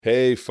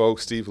Hey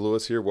folks, Steve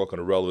Lewis here. Welcome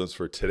to Relevance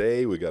for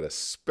today. We got a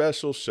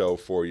special show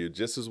for you,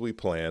 just as we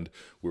planned.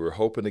 We were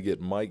hoping to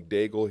get Mike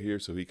Daigle here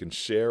so he can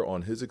share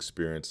on his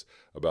experience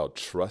about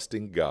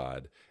trusting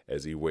God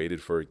as he waited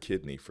for a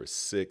kidney for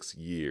 6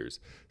 years.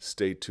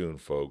 Stay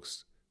tuned,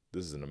 folks.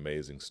 This is an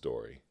amazing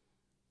story.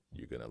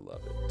 You're going to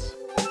love it.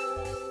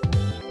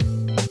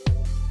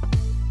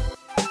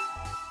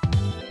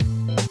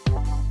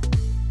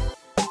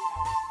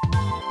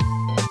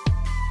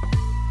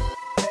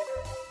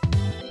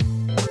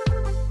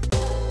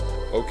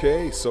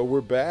 Okay, so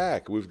we're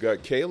back. We've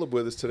got Caleb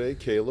with us today.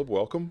 Caleb,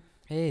 welcome.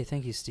 Hey,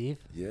 thank you, Steve.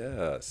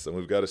 Yes, and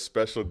we've got a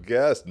special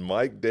guest,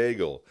 Mike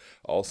Daigle,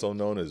 also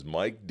known as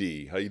Mike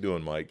D. How you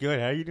doing, Mike?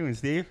 Good. How you doing,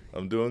 Steve?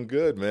 I'm doing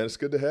good, man. It's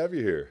good to have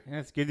you here. Yeah,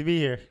 it's good to be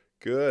here.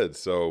 Good.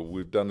 So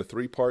we've done a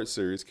 3-part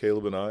series,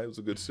 Caleb and I. It was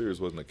a good series,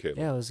 wasn't it, Caleb?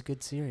 Yeah, it was a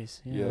good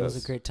series. Yeah, Yes. It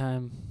was a great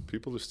time.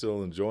 People are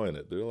still enjoying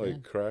it. They're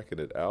like cracking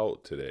it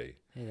out today.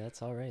 Hey,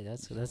 that's all right.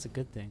 That's a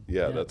good thing.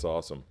 Yeah, that's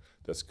awesome.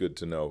 That's good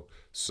to know.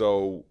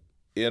 So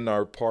in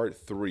our part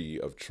 3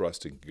 of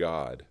Trusting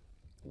God,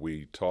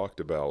 we talked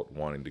about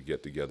wanting to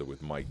get together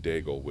with Mike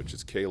Daigle, which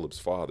is Caleb's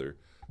father,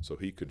 so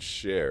he could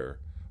share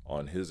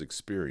on his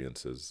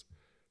experiences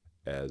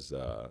as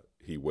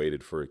he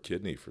waited for a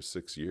kidney for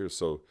 6 years.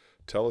 So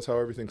tell us how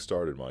everything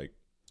started, Mike.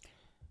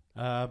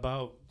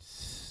 About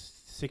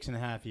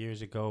 6.5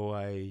 years ago,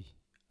 I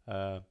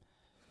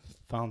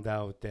found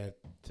out that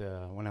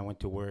when I went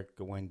to work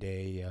one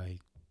day,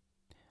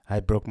 I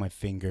broke my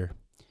finger.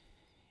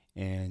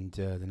 And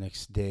the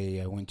next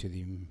day, I went to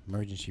the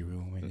emergency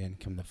room, and then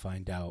come to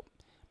find out,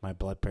 my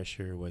blood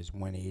pressure was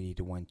 180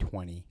 to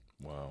 120.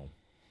 Wow.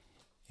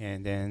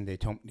 And then they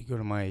told me to go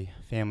to my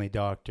family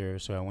doctor,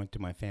 so I went to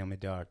my family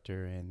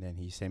doctor, and then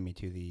he sent me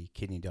to the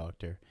kidney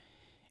doctor.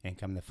 And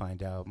come to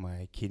find out,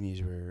 my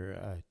kidneys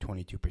were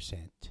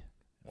 22%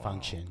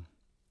 function.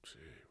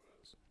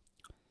 Jeez.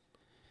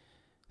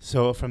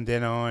 So from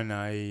then on,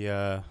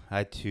 I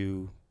had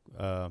to,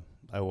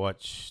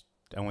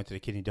 I went to the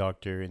kidney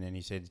doctor, and then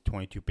he said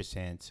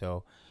 22%.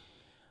 So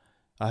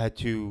I had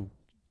to,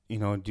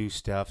 do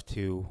stuff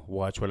to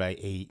watch what I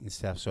ate and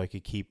stuff so I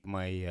could keep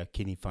my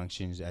kidney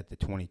functions at the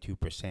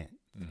 22%.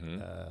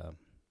 Mm-hmm.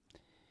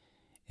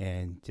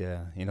 And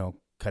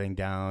cutting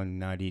down,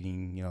 not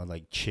eating,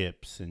 like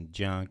chips and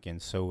junk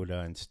and soda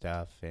and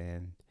stuff.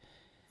 And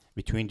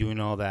between doing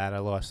all that, I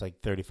lost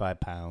like 35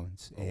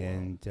 pounds. Oh,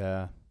 and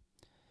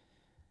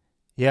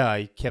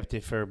I kept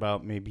it for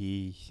about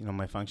maybe,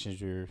 my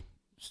functions were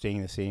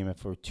staying the same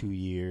for 2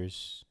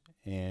 years.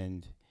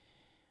 And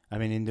I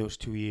mean, in those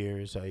 2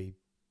 years, I,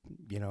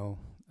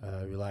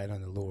 relied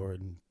on the Lord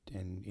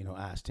and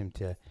asked him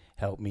to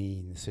help me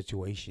in the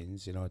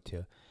situations,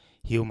 to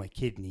heal my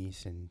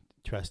kidneys and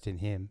trust in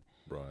him.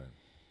 Right.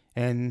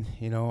 And,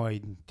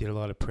 I did a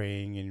lot of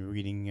praying and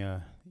reading,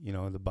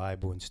 the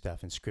Bible and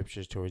stuff and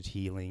scriptures towards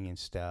healing and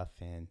stuff.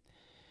 And,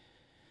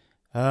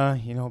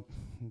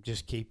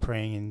 just keep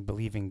praying and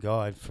believing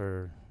God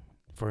for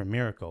a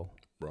miracle.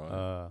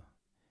 Right.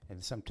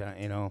 And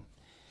sometimes,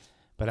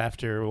 but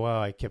after a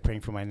while, I kept praying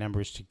for my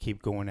numbers to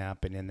keep going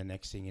up. And then the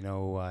next thing you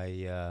know,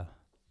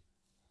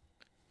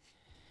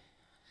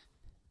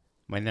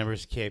 my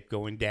numbers kept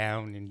going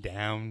down and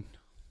down.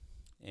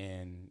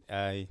 And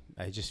I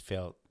just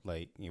felt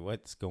like,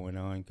 what's going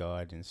on,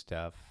 God, and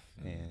stuff.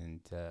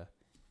 And, the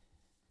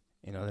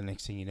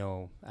next thing you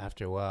know,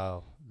 after a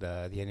while,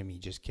 the enemy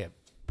just kept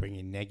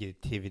bringing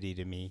negativity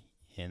to me.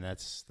 And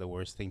that's the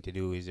worst thing to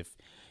do, is if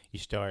you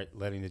start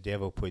letting the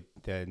devil put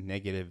the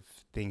negative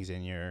things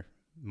in your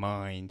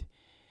mind,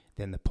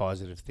 then the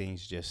positive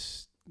things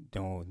just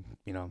don't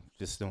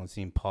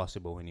seem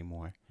possible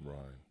anymore.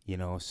 Right.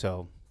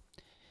 So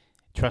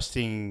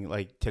trusting,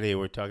 like today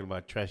we're talking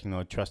about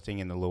trusting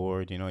in the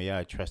Lord.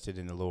 I trusted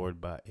in the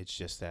Lord, but it's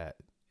just that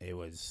it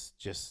was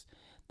just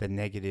the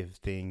negative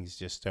things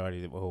just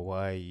started. Well,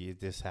 why did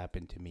this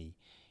happen to me?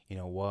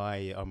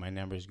 Why are my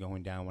numbers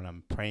going down when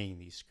I'm praying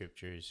these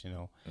scriptures,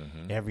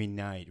 every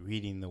night,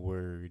 reading the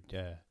word,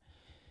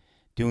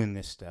 doing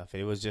this stuff.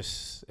 It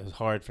was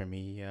hard for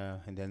me.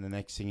 And then the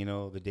next thing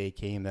the day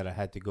came that I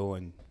had to go,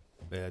 and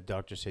the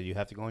doctor said, you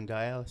have to go on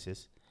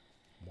dialysis.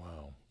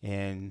 Wow.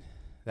 And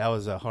that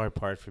was a hard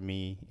part for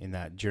me in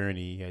that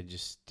journey. I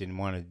just didn't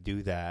want to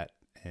do that.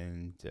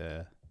 And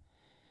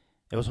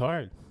it was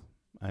hard.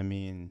 I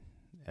mean,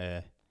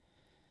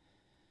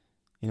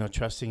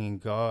 trusting in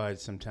God,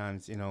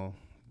 sometimes,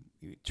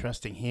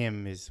 trusting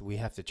him is, we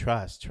have to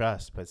trust,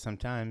 but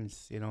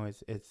sometimes,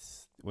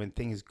 it's when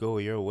things go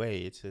your way,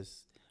 it's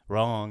just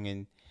wrong.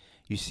 And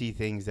you see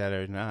things that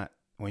are not,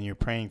 when you're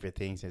praying for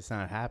things, it's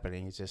not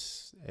happening. It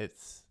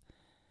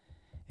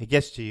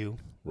gets to you.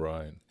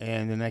 Right.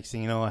 And the next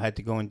thing you know, I had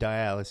to go on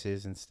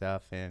dialysis and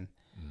stuff. And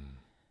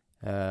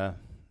I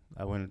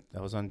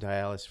was on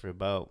dialysis for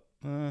about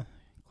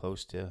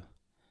close to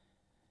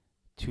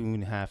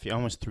 2.5 years,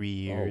 almost 3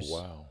 years. Oh,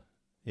 wow.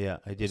 Yeah,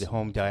 I did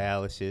home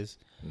dialysis.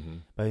 Mm-hmm.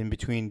 But in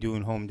between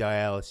doing home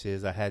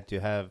dialysis, I had to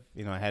have,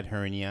 I had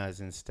hernias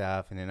and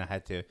stuff. And then I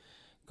had to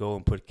go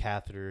and put a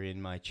catheter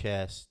in my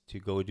chest to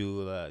go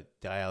do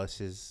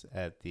dialysis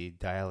at the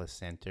dialysis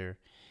center,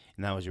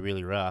 and that was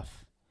really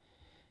rough.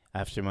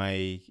 After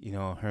my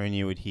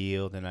hernia would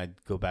heal, then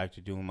I'd go back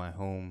to doing my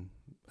home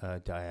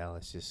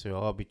dialysis. So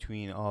all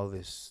between all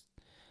this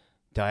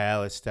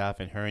dialysis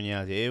stuff and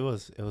hernia, it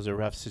was a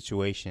rough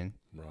situation.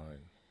 Right.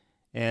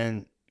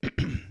 And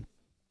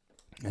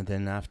and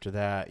then after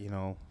that,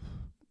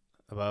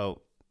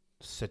 about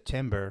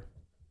September,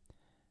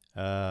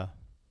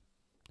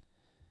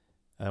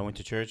 I went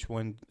to church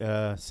one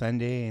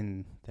Sunday,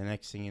 and the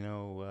next thing you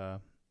know,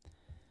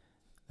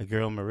 the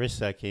girl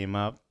Marissa came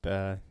up,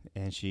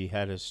 and she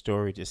had a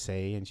story to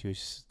say, and she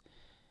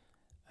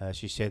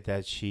said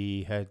that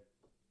she had,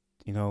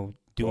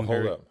 doing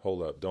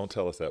Hold up. Don't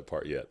tell us that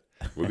part yet.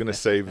 We're going to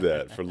save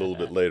that for a little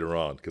bit later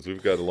on because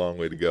we've got a long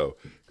way to go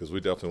because we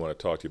definitely want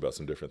to talk to you about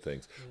some different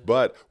things.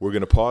 But we're going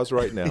to pause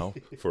right now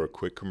for a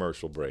quick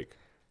commercial break.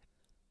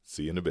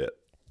 See you in a bit.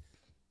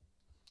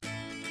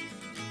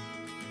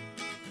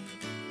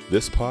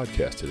 This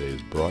podcast today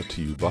is brought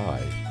to you by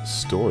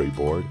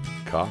Storyboard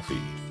Coffee.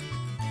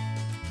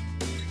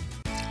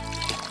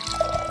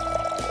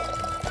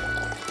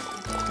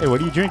 Hey,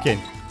 what are you drinking?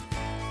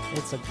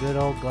 It's a good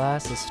old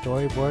glass of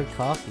Storyboard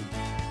coffee.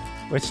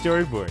 What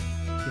Storyboard?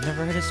 You've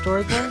never heard of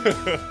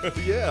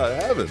Storyboard? Yeah, I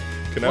haven't.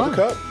 Can I have a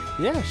cup?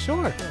 Yeah,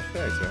 sure. Oh,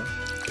 thanks, man.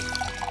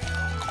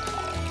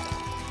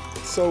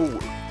 So,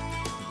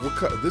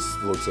 this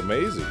looks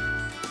amazing.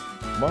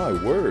 My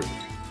word.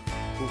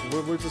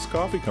 Where's this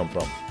coffee come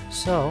from?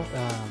 So,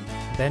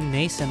 Ben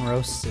Nason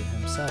roasts it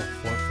himself,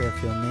 Fort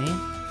Fairfield, Maine.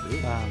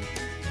 Really?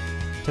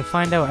 To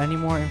find out any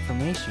more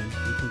information,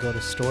 you can go to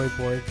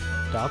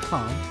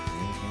storyboard.com,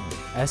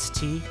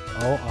 STORIBORD.com.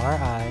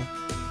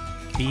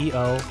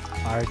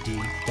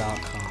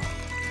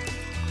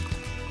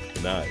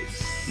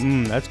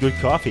 Nice. That's good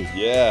coffee.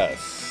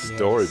 Yes.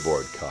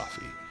 Storyboard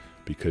coffee.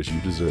 Because you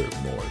deserve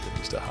more than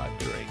just a hot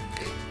drink.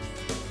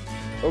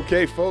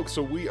 Okay, folks,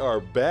 so we are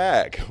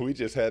back. We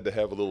just had to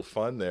have a little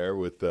fun there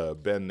with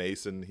Ben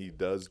Nason. He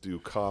does do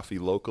coffee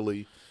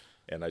locally,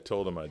 and I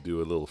told him I'd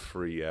do a little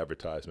free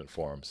advertisement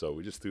for him. So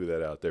we just threw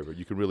that out there. But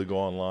you can really go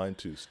online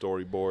to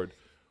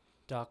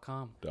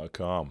storyboard.com. Yeah.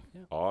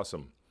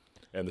 Awesome.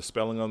 And the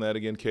spelling on that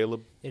again,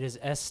 Caleb? It is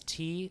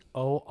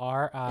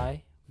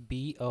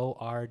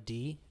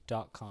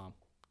STORIBORD.com.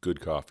 Good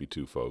coffee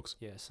too, folks.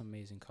 Yes,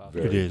 amazing coffee.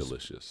 Very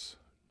delicious.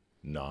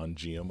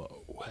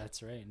 Non-GMO.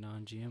 That's right,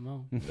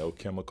 non-GMO. No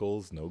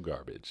chemicals, no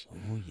garbage.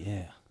 Oh,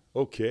 yeah.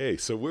 Okay,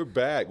 so we're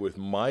back with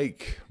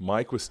Mike.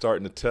 Mike was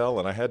starting to tell,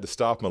 and I had to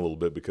stop him a little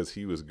bit because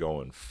he was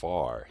going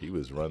far. He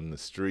was running the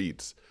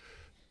streets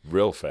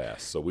real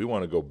fast. So we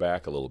want to go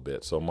back a little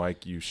bit. So,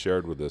 Mike, you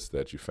shared with us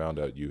that you found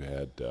out you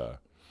had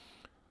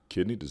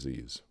kidney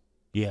disease.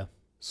 Yeah.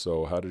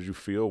 So how did you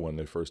feel when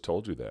they first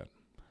told you that?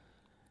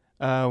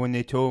 When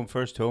they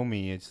first told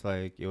me, it's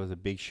like it was a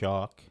big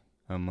shock.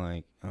 I'm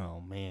like, oh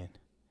man,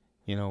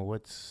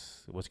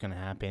 what's gonna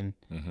happen?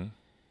 Mm-hmm.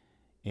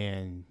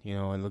 And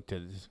I looked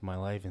at my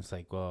life, and it's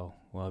like, well,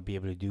 I'll be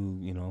able to do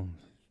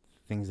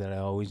things that I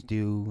always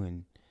do,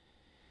 and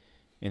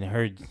I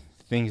heard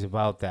things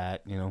about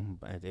that,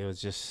 but it was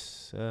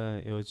just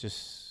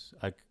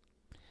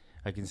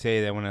I can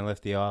say that when I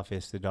left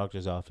the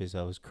doctor's office,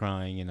 I was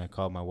crying, and I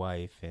called my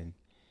wife, and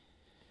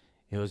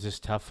it was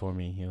just tough for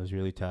me. It was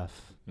really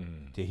tough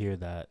to hear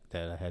that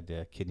I had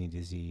the kidney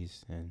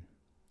disease, and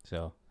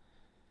so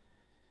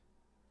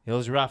it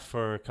was rough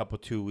for a couple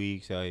 2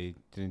 weeks. I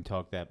didn't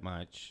talk that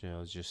much. I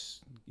was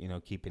just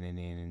keeping it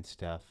in and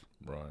stuff.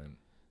 Right.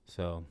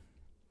 So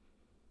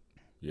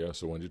yeah.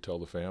 So when did you tell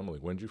the family?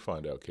 When did you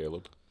find out,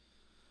 Caleb?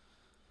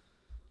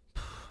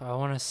 I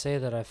want to say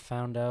that I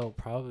found out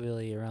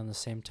probably around the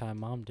same time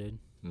Mom did.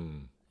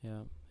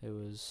 Yeah, it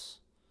was.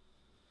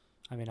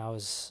 I mean, I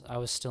was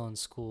still in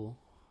school,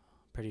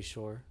 pretty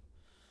sure,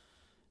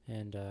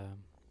 and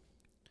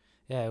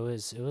yeah, it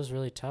was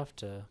really tough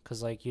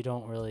cause like you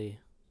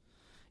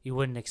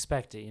wouldn't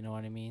expect it, you know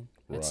what I mean?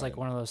 Right. It's like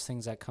one of those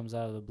things that comes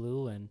out of the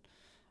blue, and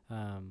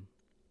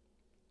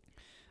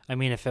I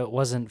mean, if it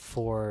wasn't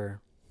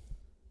for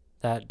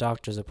that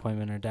doctor's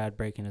appointment or Dad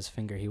breaking his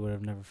finger, he would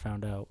have never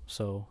found out.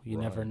 So you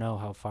never know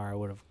how far I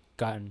would have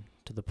gotten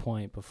to the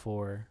point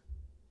before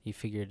he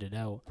figured it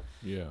out.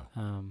 Yeah.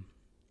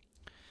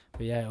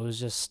 But yeah, it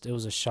was a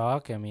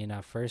shock. I mean,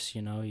 at first,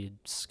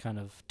 it's kind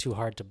of too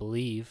hard to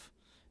believe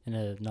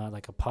in not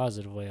like a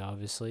positive way,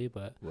 obviously,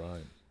 but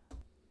right.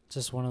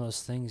 Just one of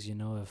those things,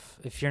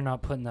 if you're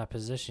not put in that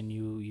position,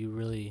 you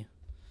really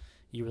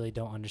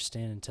don't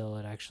understand until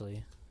it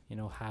actually,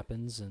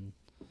 happens. And,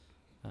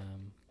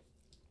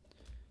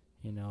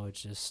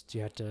 it's just,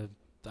 you have to,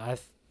 I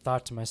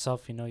thought to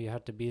myself, you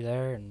have to be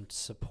there and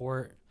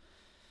support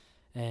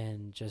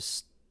and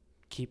just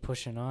keep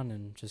pushing on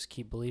and just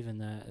keep believing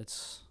that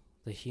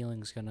the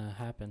healing's going to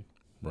happen.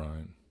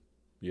 Right.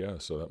 Yeah,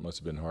 so that must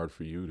have been hard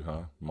for you,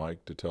 huh,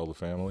 Mike, to tell the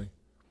family?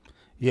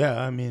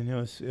 Yeah, I mean,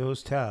 it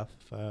was tough.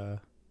 I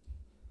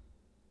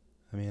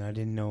mean, I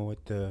didn't know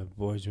what the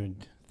boys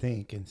would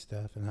think and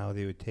stuff and how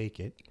they would take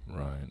it.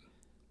 Right.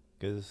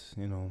 Because,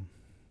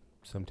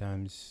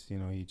 sometimes,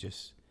 you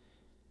just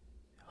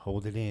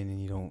hold it in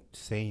and you don't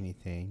say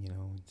anything,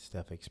 and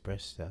stuff,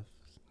 express stuff.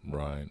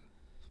 Right.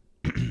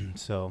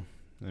 So,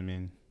 I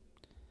mean,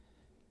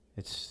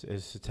 it's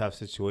a tough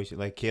situation.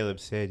 Like Caleb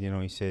said,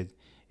 he said,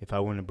 if I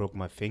wouldn't have broke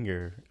my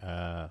finger,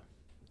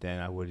 then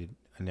I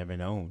never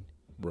known.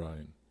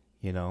 Right.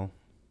 Yeah,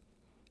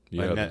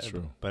 that's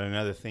true. But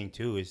another thing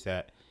too is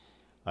that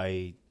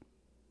a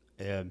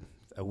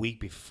week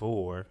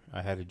before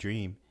I had a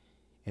dream,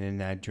 and in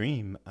that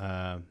dream,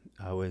 I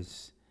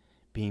was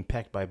being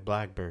pecked by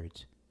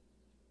blackbirds.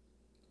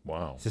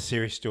 Wow. It's a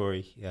serious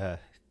story.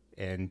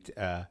 And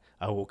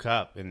I woke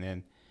up, and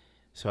then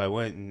so I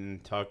went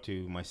and talked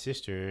to my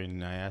sister,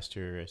 and I asked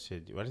her, I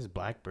said, what does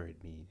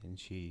blackbird mean? And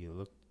she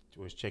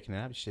was checking it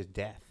out. She said,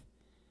 death.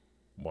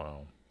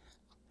 Wow.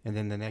 And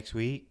then the next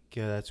week,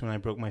 that's when I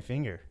broke my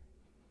finger.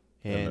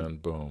 And then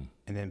boom.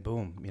 And then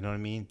boom. You know what I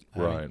mean?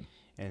 Right.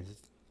 And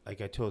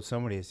like I told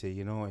somebody, I said,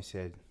 I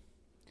said,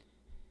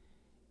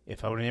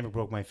 if I would have never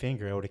broke my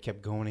finger, I would have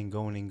kept going and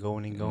going and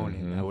going and going.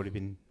 Mm-hmm. And I would have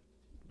been,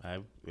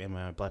 and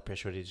my blood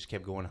pressure would have just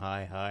kept going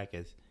high,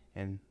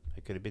 and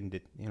I could have been,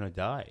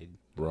 died.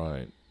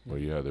 Right. Well,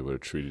 yeah, they would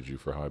have treated you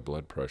for high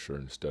blood pressure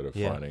instead of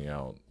finding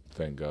out.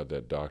 Thank God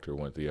that doctor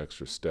went the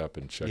extra step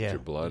and checked your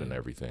blood and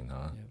everything,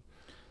 huh? Yeah.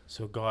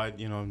 So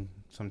God,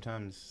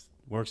 sometimes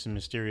works in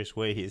mysterious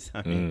ways.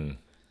 I mean,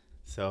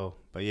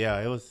 but yeah,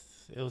 it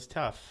was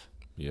tough.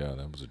 Yeah,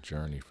 that was a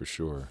journey for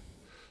sure.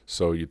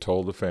 So you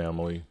told the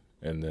family,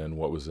 and then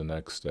what was the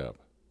next step?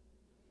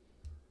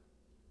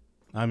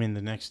 I mean,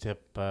 the next step,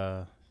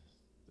 I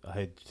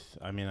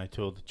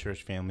told the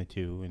church family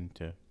too, and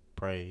to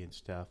pray and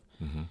stuff.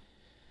 Mm-hmm.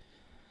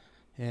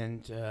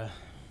 And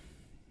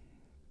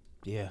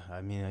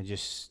I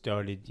just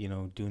started,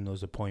 doing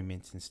those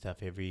appointments and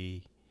stuff it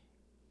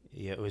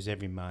was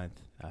every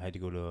month. I had to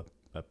go to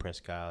a press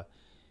gala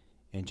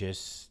and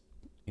just,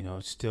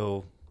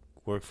 still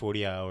work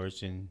 40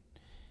 hours and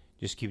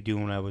just keep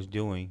doing what I was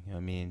doing. I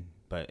mean,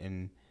 but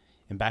in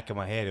back of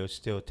my head, it was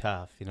still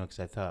tough, because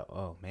I thought,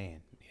 oh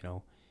man,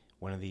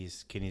 one of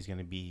these kidneys going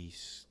to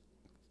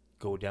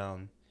go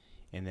down,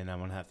 and then I'm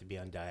going to have to be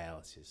on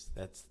dialysis.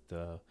 That's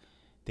the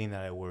thing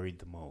that I worried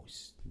the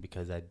most,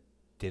 because I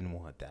didn't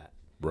want that.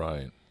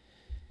 Right.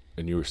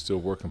 And you were still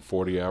working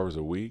 40 hours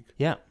a week?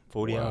 Yeah,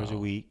 40 hours a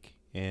week.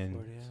 And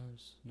 40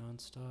 hours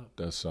nonstop.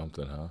 That's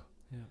something, huh?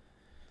 Yeah.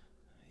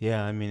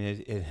 Yeah, I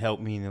mean, it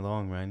helped me in the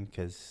long run,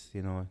 because,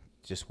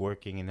 just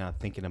working and not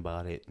thinking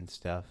about it and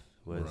stuff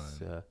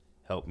was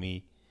helped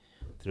me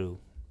through.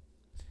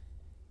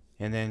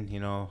 And then,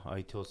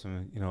 I told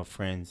some,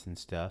 friends and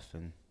stuff.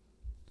 And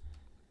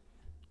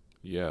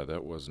yeah,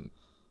 that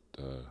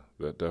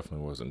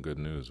definitely wasn't good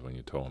news when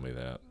you told me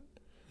that.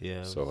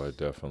 Yeah. So I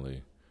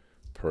definitely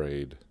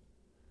prayed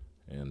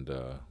and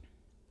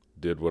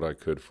did what I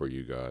could for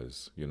you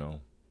guys,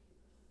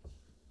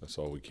 That's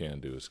all we can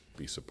do, is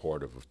be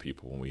supportive of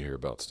people when we hear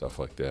about stuff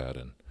like that,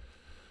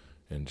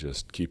 and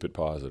just keep it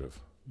positive.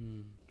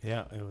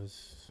 Yeah, it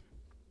was.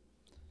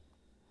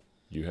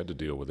 You had to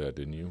deal with that,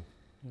 didn't you?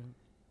 Yeah.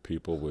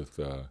 People with,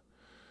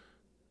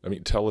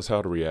 tell us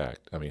how to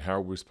react. How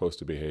are we supposed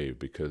to behave?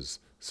 Because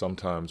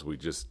sometimes we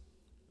just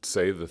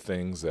say the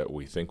things that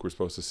we think we're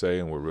supposed to say,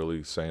 and we're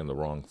really saying the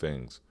wrong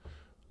things.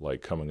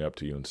 Like coming up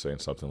to you and saying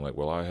something like,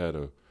 well, I had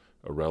a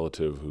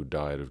relative who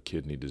died of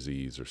kidney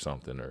disease or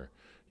something, or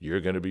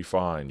you're going to be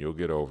fine. You'll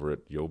get over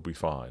it. You'll be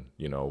fine.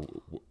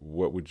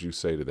 What would you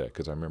say to that?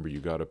 Because I remember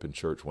you got up in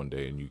church one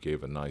day and you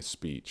gave a nice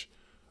speech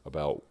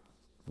about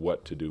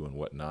what to do and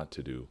what not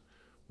to do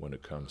when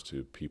it comes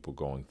to people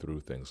going through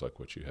things like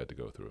what you had to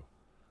go through.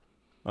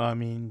 A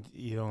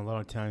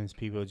lot of times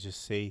people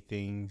just say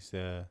things,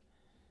 oh,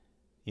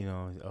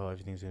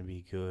 everything's going to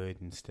be good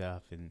and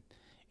stuff. And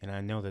I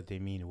know that they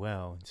mean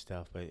well and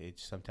stuff, but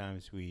it's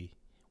sometimes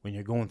when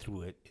you're going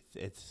through it,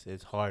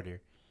 it's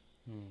harder.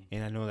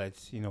 And I know that,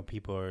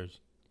 people are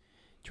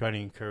trying to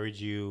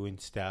encourage you and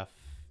stuff,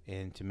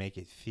 and to make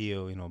it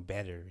feel,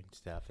 better and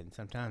stuff. And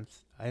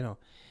sometimes, I know,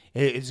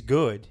 it's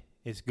good.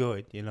 It's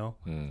good,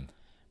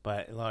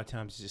 But a lot of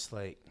times it's just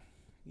like,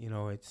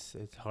 it's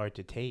hard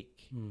to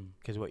take,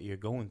 because what you're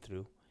going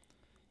through.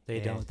 They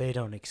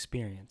don't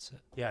experience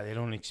it. Yeah, they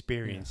don't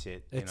experience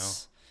it,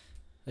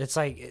 It's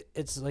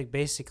like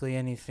basically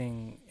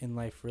anything in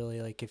life,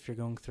 really. Like if you're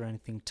going through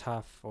anything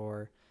tough,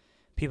 or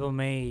people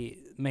may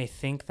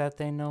think that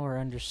they know or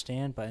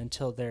understand, but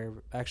until they're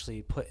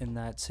actually put in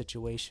that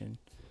situation,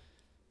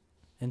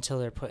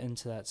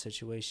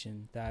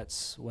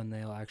 that's when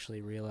they'll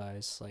actually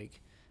realize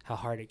like how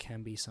hard it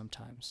can be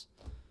sometimes.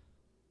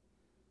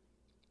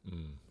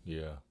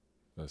 Yeah,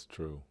 that's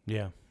true.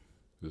 Yeah.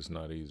 It's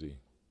not easy.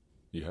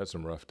 You had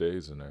some rough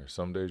days in there.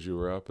 Some days you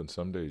were up, and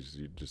some days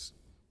you just,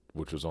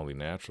 which was only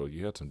natural,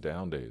 you had some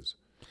down days.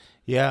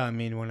 Yeah,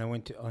 when I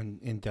went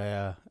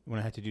when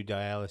I had to do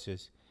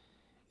dialysis,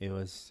 it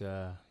was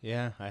I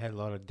had a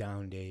lot of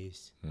down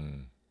days.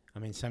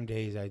 Some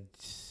days I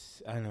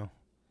don't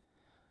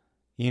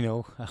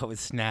know. I was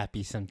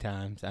snappy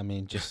sometimes.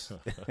 Just Oh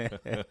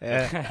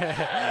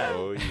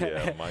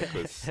yeah, Mike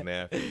was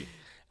snappy.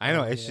 I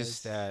know. It's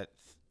just that,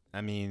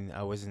 I mean,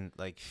 I wasn't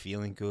like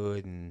feeling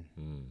good, and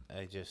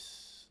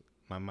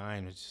my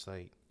mind was just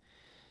like,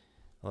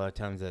 a lot of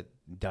times that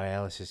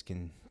dialysis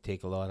can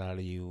take a lot out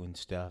of you and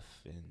stuff.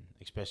 And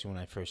especially when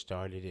I first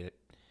started it,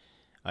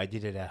 I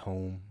did it at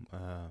home.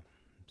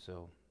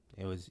 So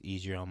it was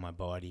easier on my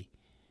body.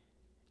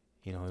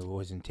 You know, it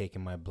wasn't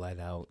taking my blood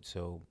out.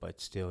 So,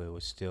 but still, it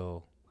was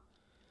still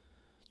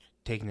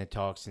taking the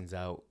toxins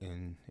out.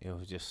 And it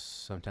was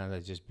just, sometimes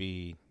I'd just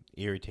be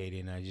irritated,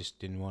 and I just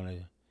didn't want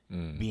to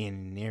be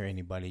near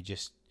anybody,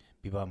 just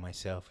be by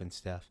myself and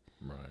stuff.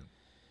 Right.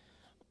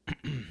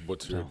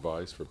 What's your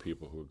advice for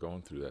people who are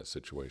going through that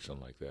situation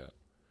like that?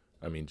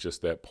 I mean,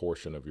 just that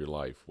portion of your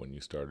life when you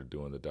started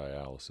doing the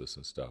dialysis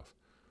and stuff.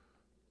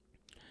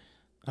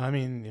 I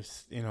mean,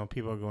 if, you know,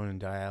 people are going in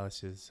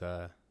dialysis,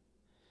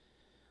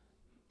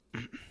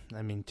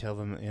 I mean, tell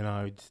them, you know,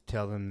 I would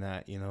tell them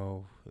that, you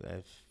know,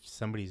 if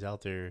somebody's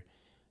out there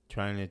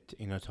trying to,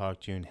 you know,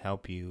 talk to you and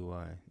help you,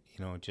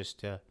 you know,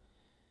 just,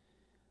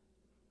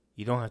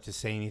 you don't have to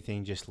say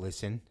anything, just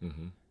listen.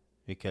 Mm-hmm.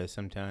 Because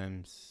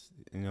sometimes,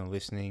 you know,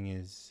 listening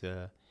is,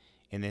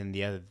 and then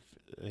the other,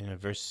 you know,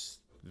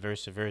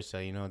 versa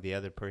versa, you know, the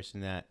other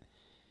person that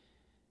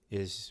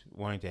is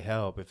wanting to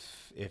help,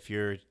 if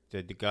you're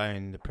the guy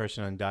and the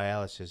person on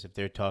dialysis, if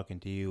they're talking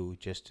to you,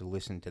 just to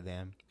listen to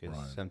them,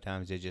 because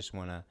sometimes they just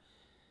want to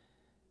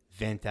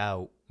vent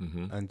out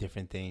on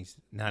different things,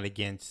 not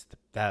against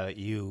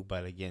you,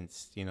 but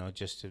against, you know,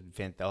 just to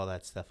vent all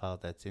that stuff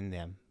out that's in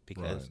them,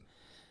 because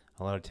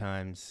a lot of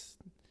times,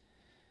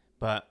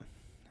 but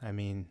I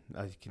mean,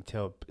 I can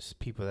tell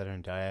people that are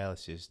in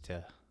dialysis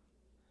to,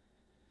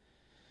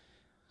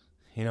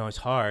 you know, it's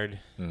hard,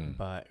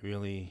 but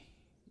really,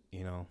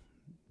 you know,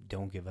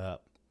 don't give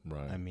up.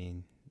 Right. I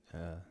mean,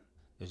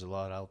 there's a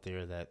lot out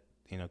there that,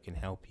 you know, can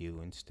help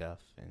you and stuff.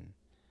 And,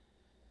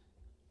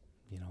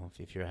 you know,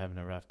 if you're having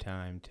a rough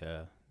time,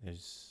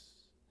 there's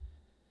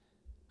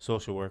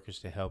social workers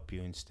to help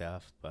you and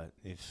stuff. But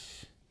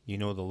if you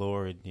know the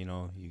Lord, you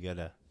know, you got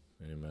to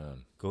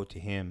go to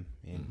him,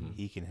 and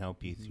he can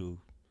help you through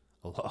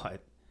a lot.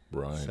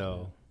 Right.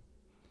 So.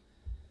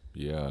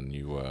 Yeah, and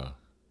you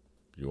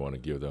want to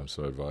give them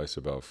some advice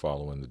about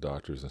following the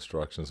doctor's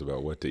instructions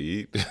about what to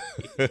eat?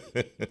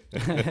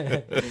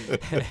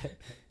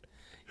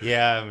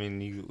 Yeah, I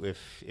mean,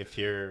 if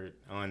you're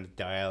on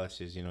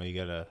dialysis, you know, you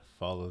gotta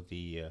follow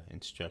the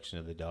instruction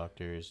of the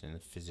doctors and the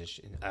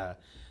physician,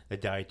 the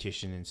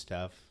dietitian and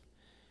stuff.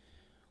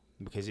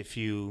 Because if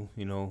you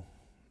know,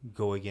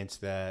 go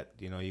against that,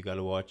 you know, you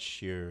gotta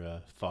watch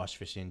your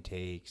phosphorus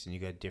intakes, and you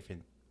got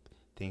different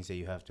things that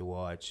you have to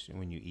watch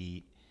when you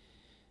eat,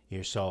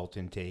 your salt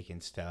intake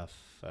and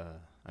stuff.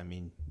 I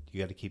mean, you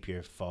got to keep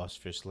your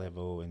phosphorus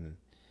level in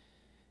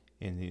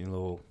the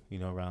low, you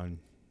know, around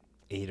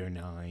 8 or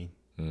 9.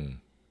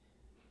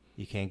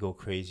 You can't go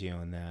crazy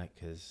on that,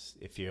 because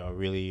if you're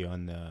really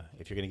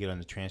if you're gonna get on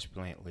the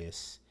transplant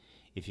list,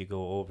 if you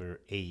go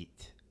over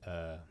 8,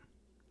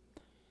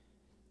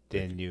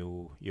 then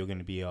you're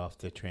gonna be off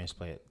the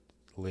transplant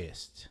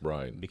list,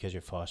 right? Because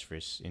your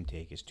phosphorus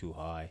intake is too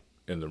high.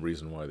 And the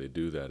reason why they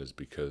do that is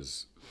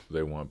because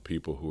they want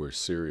people who are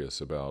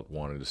serious about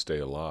wanting to stay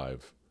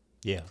alive,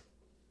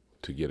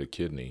 to get a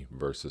kidney,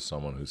 versus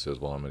someone who says,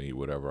 well, I'm going to eat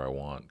whatever I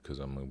want because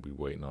I'm going to be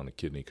waiting on a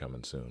kidney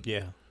coming soon.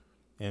 Yeah.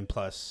 And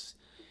plus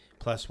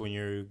when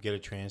you get a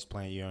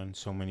transplant, you're on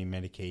so many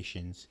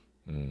medications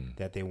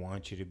that they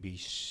want you to be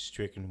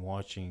strict in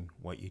watching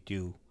what you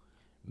do,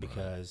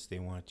 because they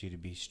want you to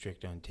be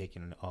strict on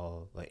taking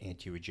all the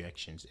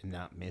anti-rejections and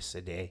not miss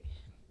a day.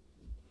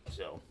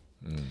 So...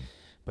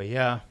 But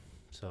yeah,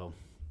 so.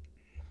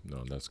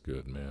 No, that's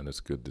good, man. It's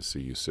good to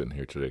see you sitting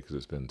here today, because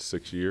it's been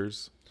 6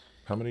 years.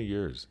 How many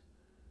years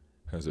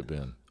has it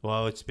been?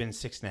 Well, it's been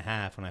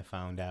 6.5 when I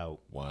found out.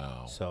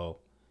 Wow. So.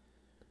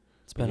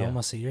 It's been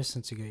almost a year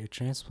since you got your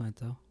transplant,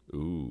 though.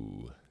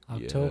 Ooh.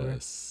 October.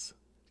 Yes.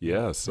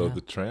 Yeah, so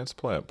the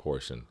transplant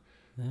portion.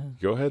 Yeah.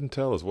 Go ahead and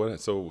tell us what.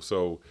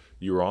 So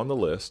you were on the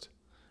list.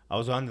 I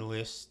was on the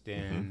list,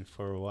 and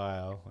for a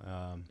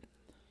while.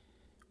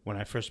 When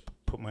I first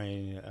put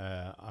my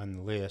on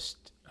the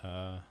list,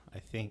 I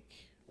think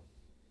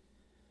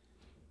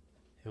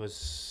it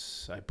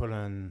was, I put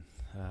on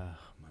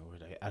my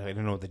word. I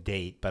don't know the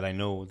date, but I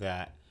know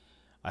that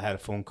I had a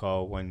phone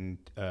call one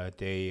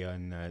day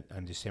on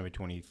December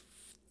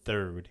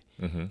 23rd,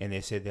 and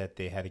they said that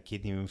they had a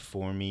kidney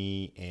for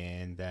me,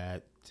 and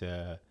that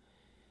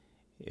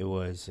it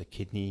was a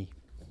kidney.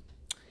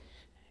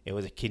 It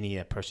was a kidney.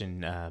 That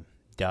person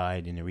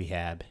died in a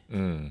rehab.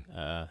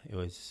 It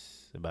was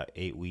about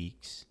 8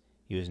 weeks.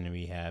 He was in a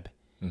rehab,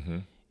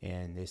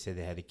 and they said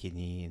they had a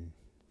kidney, and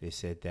they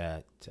said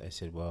that. I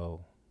said,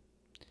 well,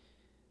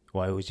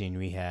 why was he in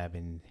rehab?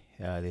 And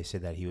they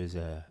said that he was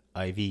a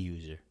IV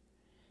user,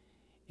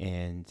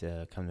 and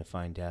come to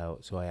find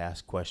out. So I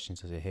asked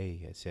questions. I said,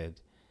 hey, I said,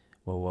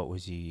 well, what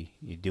was he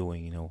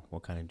doing? You know,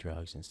 what kind of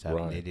drugs and stuff?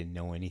 Right. And they didn't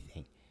know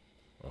anything.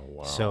 Oh,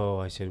 wow. So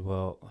I said,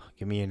 well,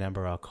 give me your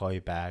number. I'll call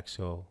you back.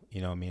 So,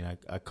 you know, I mean,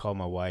 I called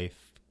my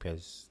wife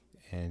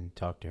and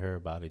talked to her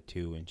about it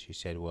too. And she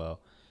said,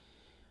 well,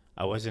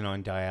 I wasn't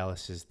on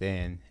dialysis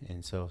then,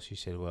 and so she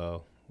said,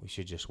 well, we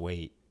should just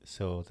wait.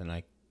 So then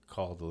I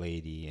called the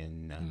lady,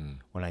 and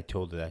when I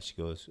told her that, she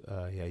goes,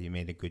 yeah, you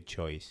made a good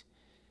choice.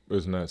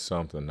 Isn't that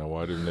something? Now,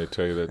 why didn't they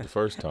tell you that the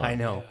first time?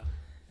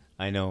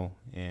 I know.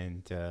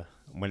 And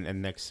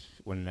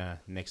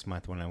next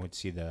month when I would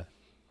see the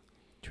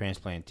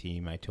transplant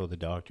team, I told the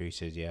doctor, he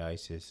says, yeah, I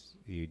says,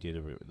 you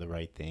did the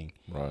right thing.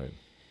 Right,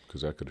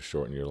 because that could have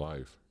shortened your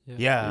life.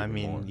 Yeah, I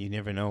mean, more. you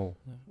never know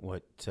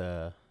what,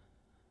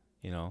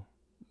 you know.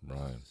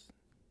 Right.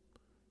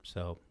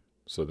 So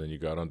then you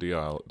got on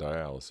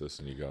dialysis,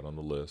 and you got on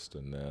the list,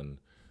 and then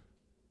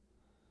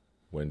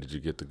when did you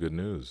get the good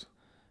news?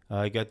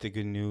 I got the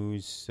good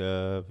news.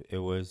 It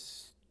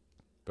was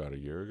about a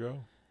year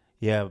ago.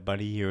 Yeah,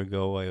 about a year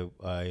ago.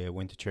 I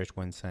went to church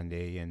one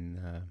Sunday, and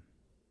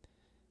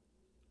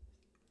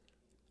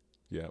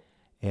Yep.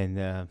 And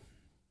the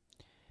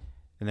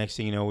next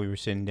thing you know, we were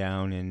sitting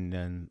down, and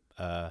then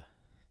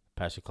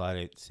Pastor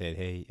Claudia said,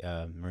 "Hey,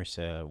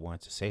 Marissa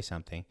wants to say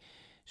something."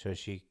 So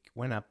she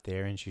went up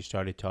there and she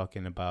started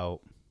talking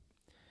about,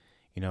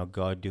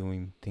 God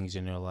doing things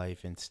in her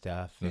life and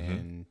stuff,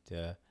 and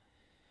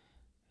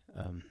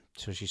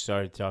so she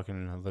started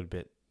talking a little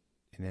bit,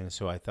 and then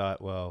so I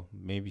thought, well,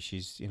 maybe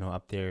she's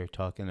up there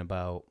talking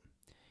about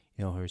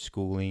her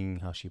schooling,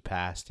 how she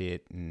passed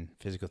it, and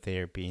physical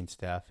therapy and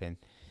stuff, and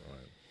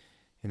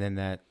then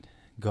that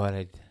God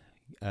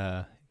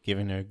had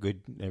given her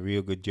a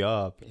real good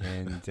job,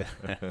 and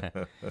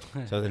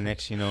so the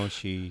next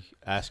she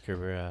asked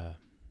her,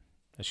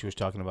 she was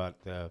talking about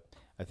a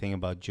thing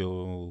about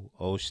Joel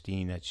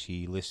Osteen that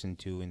she listened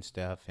to and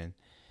stuff, and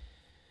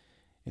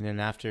then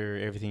after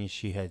everything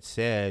she had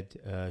said,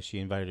 she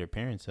invited her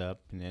parents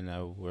up, and then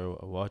we're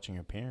watching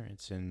her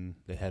parents, and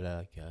they had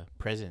a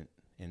present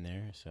in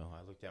there. So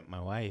I looked at my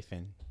wife,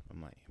 and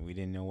I'm like, we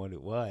didn't know what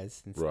it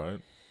was. And right.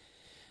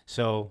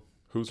 So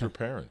who's her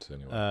parents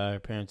anyway? Her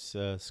parents,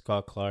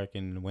 Scott Clark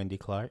and Wendy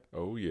Clark.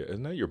 Oh yeah,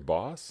 isn't that your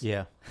boss?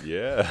 Yeah.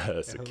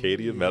 Yes,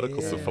 Acadia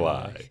Medical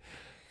Supply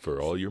for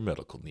all your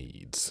medical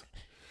needs.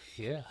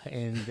 Yeah,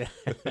 and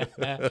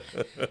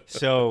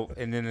so,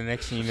 and then the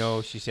next thing you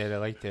know, she said, I'd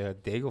like the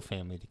Daigle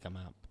family to come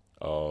up.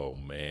 Oh,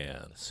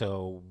 man.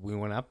 So we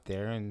went up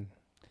there, and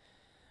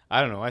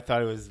I don't know, I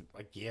thought it was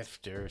a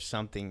gift or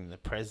something, the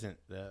present.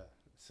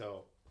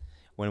 So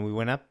when we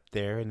went up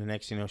there, and the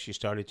next thing you know, she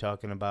started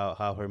talking about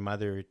how her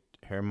mother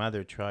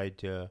tried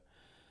to,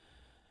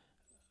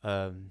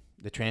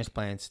 the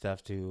transplant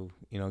stuff to,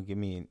 give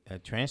me a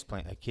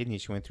transplant, a kidney.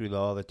 She went through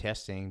all the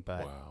testing,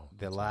 but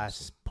the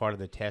last part of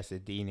the test, the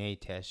DNA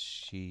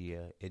test,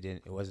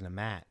 it wasn't a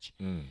match.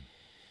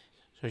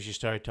 So she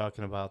started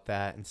talking about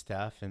that and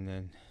stuff, and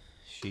then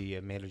she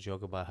made a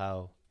joke about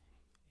how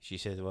she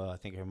said, "Well, I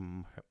think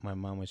my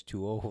mom was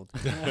too old."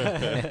 And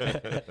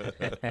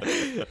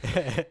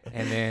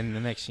then the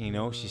next thing you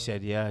know, she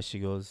said, "Yeah." She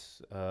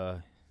goes,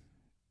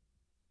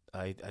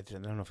 I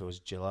don't know if it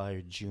was July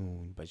or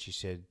June, but she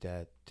said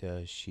that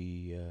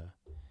she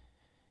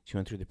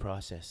went through the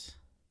process,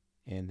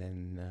 and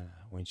then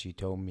when she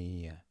told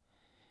me,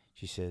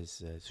 she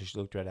says, so she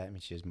looked right at me.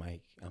 She says,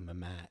 "Mike, I'm a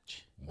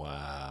match."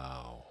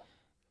 Wow.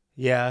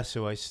 Yeah,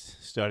 so I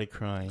started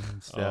crying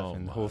and stuff,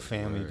 and the whole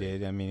family word.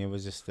 did. I mean, it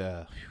was just.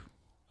 I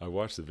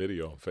watched the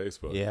video on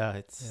Facebook.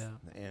 Yeah,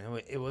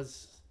 it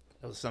was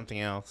something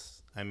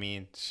else. I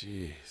mean,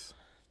 jeez.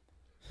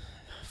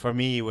 For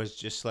me, it was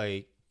just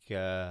like.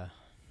 A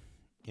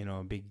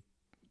big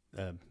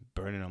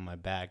burden on my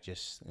back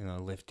just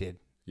lifted.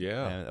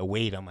 Yeah, a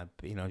weight on my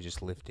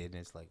just lifted,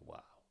 and it's like,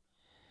 wow.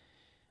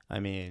 I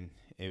mean,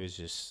 it was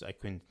just I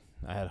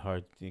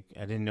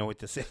didn't know what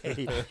to say.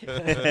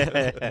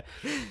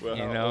 Well,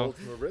 how old's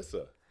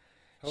Marissa?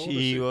 How old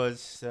she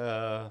was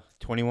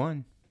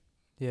 21.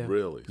 Yeah,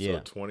 really?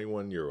 Yeah. So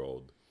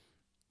 21-year-old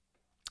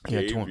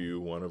Yeah, gave you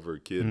one of her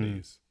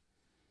kidneys.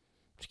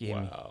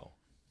 Wow.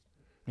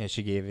 Yeah,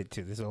 she gave it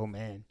to this old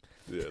man.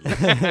 Yeah.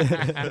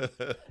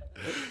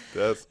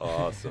 That's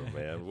awesome,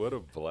 man. What a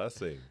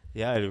blessing.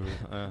 Yeah,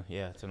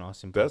 it's an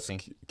awesome blessing.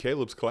 That's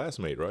Caleb's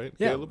classmate, right?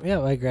 Yeah, Caleb?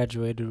 yeah. I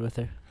graduated with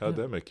her. How'd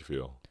that make you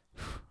feel?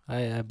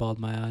 I bawled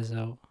my eyes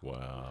out.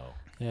 Wow.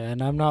 Yeah,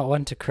 and I'm not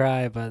one to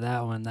cry, but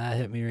that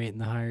hit me right in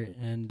the heart.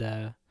 And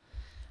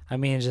I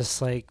mean,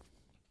 just like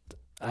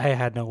I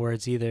had no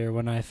words either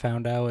when I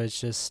found out. It's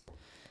just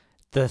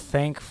the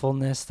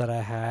thankfulness that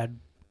I had,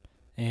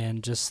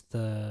 and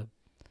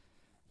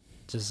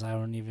I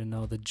don't even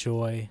know, the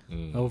joy,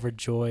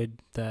 overjoyed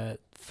that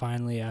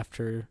finally,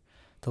 after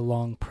the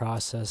long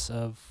process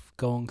of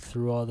going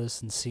through all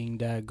this and seeing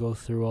Dad go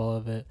through all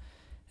of it,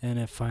 and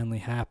it finally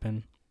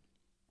happened.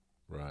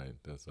 Right.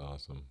 That's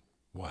awesome.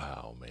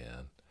 Wow,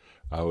 man.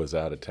 I was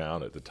out of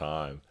town at the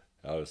time.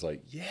 I was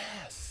like,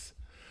 yes.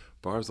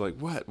 Barb's like,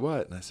 what?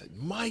 And I said,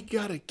 Mike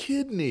got a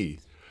kidney.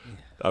 Yeah.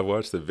 I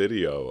watched the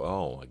video.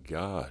 Oh, my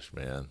gosh,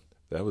 man.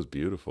 That was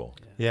beautiful.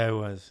 Yeah, it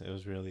was. It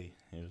was really...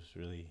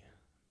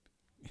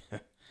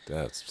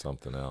 That's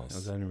something else. It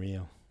was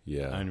unreal.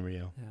 Yeah.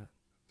 Unreal. Yeah.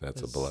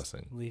 That's a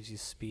blessing. Leaves you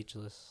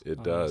speechless. It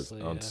honestly,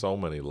 does on so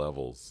many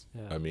levels.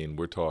 Yeah. I mean,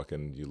 we're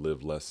talking you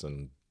live less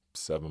than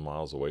 7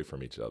 miles away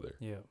from each other.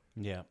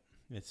 Yeah.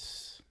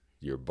 It's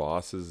Your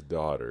boss's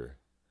daughter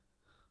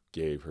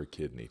gave her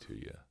kidney to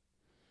you.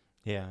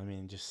 yeah. I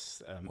mean,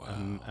 just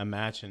Wow. a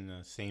match in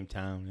the same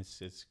town.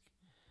 It's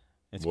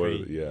What-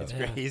 crazy. yeah. It's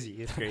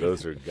crazy. It's crazy.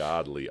 Those are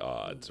godly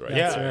odds, right?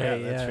 That's there.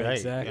 right. That's Yeah, right.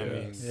 exactly. I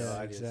mean, Yeah,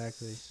 God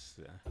exactly. is,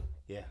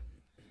 yeah.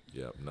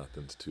 Yep,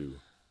 nothing's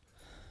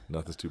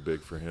too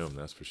big for him,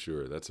 that's for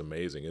sure. That's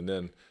amazing. And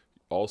then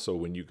also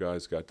when you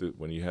guys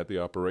when you had the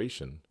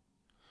operation,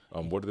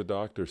 what did the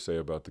doctor say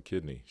about the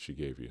kidney she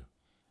gave you?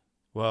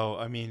 Well,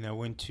 I mean, I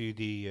went to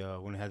the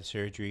when I had the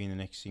surgery, and the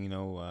next thing you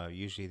know,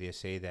 usually they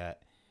say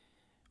that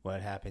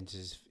what happens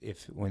is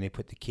if when they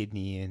put the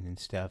kidney in and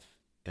stuff,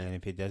 and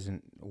if it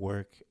doesn't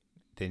work,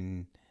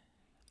 then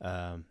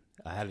I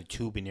had a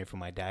tube in there for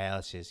my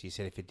dialysis. He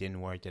said if it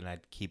didn't work, then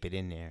I'd keep it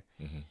in there.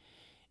 Mm-hmm.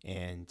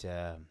 And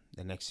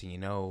the next thing you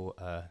know,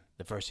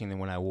 the first thing that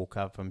when I woke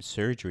up from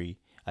surgery,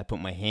 I put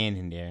my hand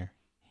in there,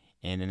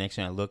 and the next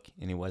thing I look,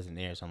 and it wasn't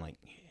there. So I'm like,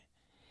 yeah.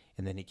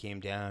 And then he came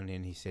down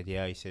and he said,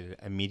 yeah. He said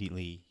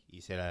immediately.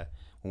 He said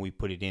when we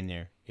put it in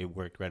there, it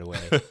worked right away.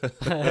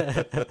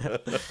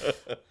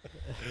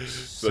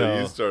 So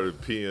you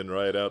started peeing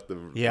right out the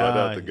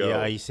go.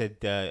 Yeah. He said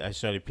I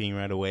started peeing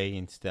right away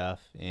and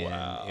stuff, and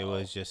Wow. it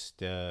was just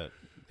they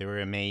were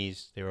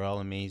amazed. They were all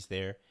amazed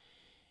there.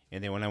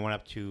 And then when I went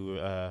up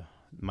to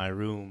my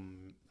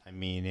room, I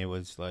mean, it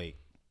was like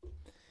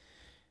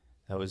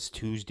that was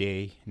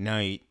Tuesday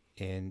night,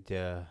 and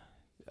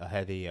I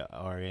had the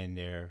RN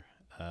there.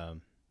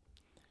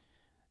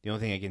 The only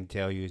thing I can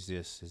tell you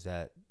is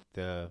that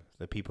the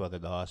people at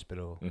the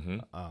hospital,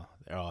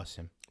 they're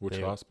awesome. Which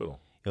hospital?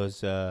 It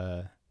was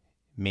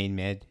Maine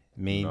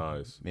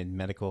Nice.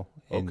 Medical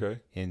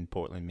in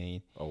Portland,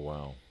 Maine. Oh,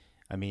 wow.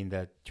 I mean,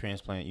 that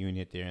transplant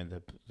unit there,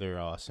 they're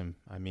awesome.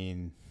 I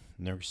mean,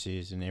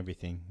 nurses and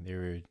everything, they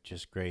were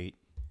just great.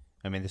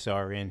 I mean, this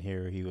RN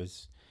here,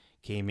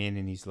 came in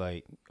and he's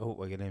like,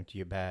 oh, I got to empty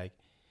your bag.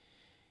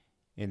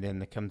 And then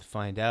to come to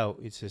find out,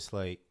 it's just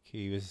like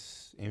he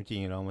was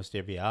emptying it almost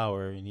every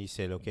hour. And he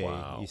said, okay,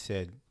 Wow. he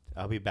said,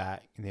 I'll be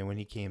back. And then when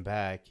he came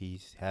back,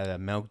 he's had a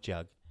milk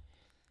jug.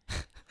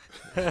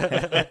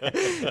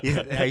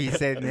 he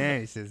said,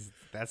 man, he says,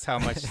 that's how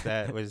much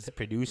that was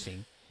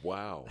producing.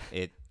 Wow.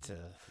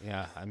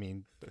 Yeah, I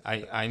mean,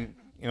 I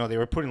they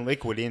were putting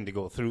liquid in to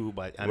go through,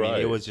 but I mean,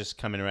 Right. it was just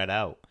coming right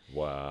out.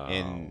 Wow.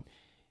 And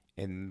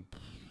in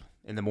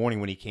the morning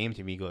when he came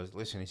to me, he goes,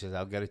 listen, he says,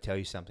 I've got to tell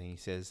you something. He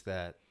says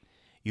that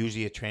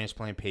usually a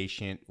transplant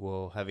patient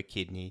will have a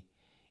kidney,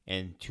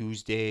 and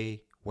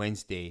Tuesday,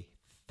 Wednesday,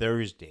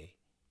 Thursday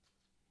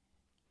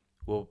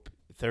will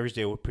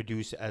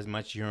produce as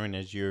much urine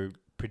as you're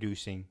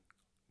producing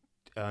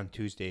on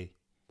Tuesday.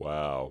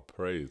 Wow.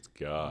 Praise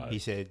God. He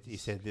said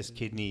this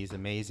kidney is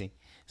amazing.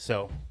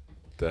 So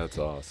That's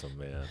awesome,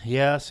 man.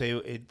 yeah,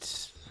 so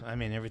I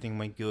mean, everything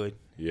went good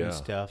Yeah. and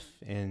stuff,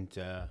 and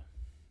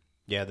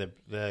yeah,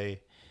 the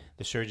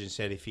surgeon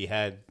said if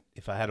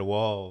I had a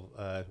wall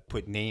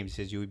put names,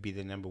 he says you would be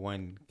the number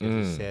one,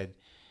 because he said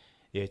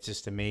it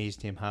just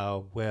amazed him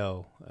how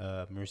well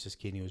Marissa's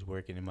kidney was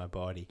working in my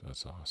body.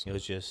 That's awesome. It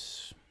was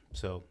just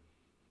so.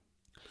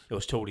 It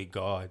was totally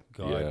God.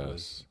 God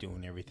was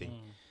doing everything.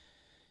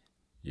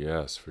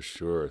 Yes, for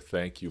sure.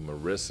 Thank you,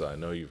 Marissa. I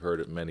know you've heard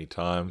it many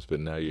times, but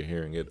now you're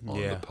hearing it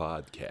on the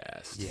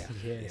podcast. Yeah.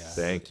 Yes.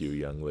 Thank you,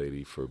 young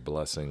lady, for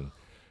blessing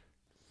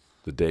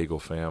the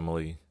Daigle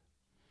family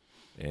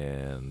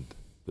and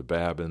the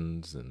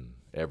Babbins and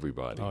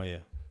everybody. Oh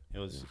yeah, it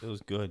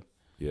was good.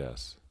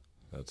 Yes,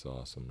 that's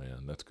awesome,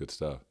 man. That's good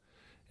stuff.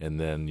 And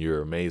then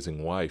your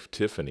amazing wife,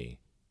 Tiffany.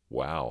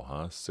 Wow,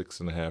 huh?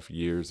 6.5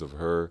 years of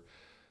her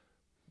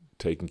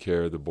taking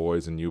care of the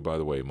boys. And you, by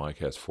the way, Mike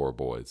has 4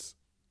 boys.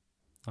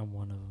 I'm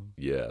one of them.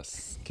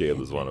 Yes,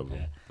 Kayla's one of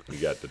them. We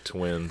got the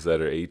twins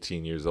that are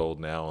 18 years old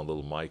now, and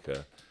little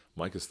Micah.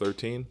 Micah's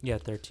 13? Yeah,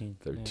 13.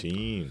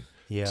 13.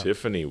 Yeah.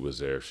 Tiffany was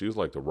there. She was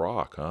like the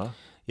rock, huh?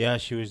 Yeah,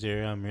 she was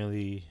there. I'm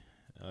really,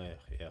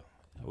 yeah.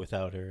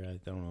 Without her, I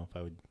don't know if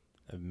I would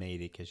have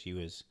made it, because she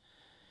was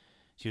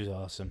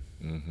awesome.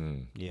 Mm-hmm.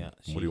 Yeah.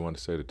 What do you want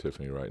to say to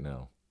Tiffany right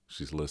now?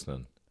 She's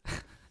listening.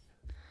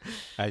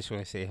 I just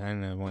want to say,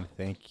 hon, I want to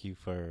thank you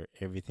for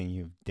everything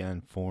you've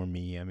done for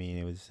me. I mean,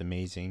 it was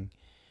amazing.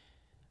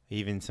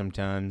 Even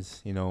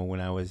sometimes, when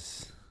I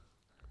was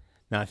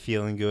not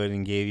feeling good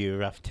and gave you a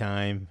rough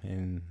time,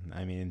 and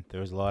I mean,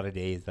 there was a lot of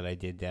days that I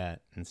did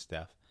that and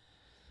stuff.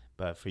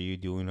 But for you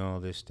doing all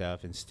this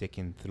stuff and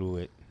sticking through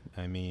it,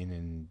 I mean,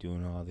 and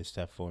doing all this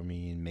stuff for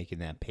me and making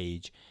that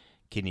page,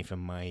 Kidney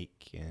from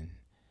Mike, and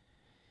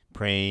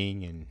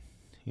praying and,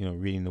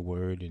 reading the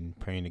Word and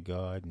praying to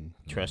God and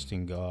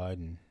trusting God.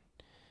 And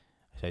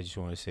so I just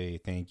want to say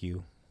thank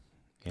you.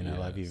 And I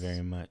love you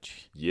very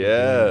much.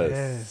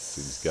 Yes.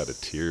 He's got a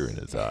tear in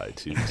his eye,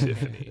 too,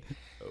 Tiffany.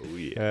 Oh,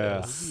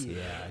 yes.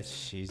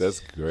 Yeah,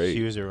 that's great.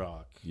 She was a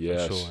rock.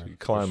 Yeah, for sure. she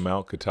climbed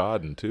Mount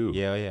Katahdin, too.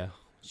 Yeah.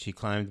 She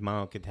climbed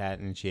Mount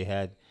Katahdin. She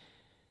had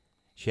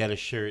a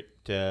shirt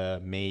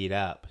made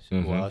up. So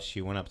while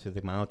she went up to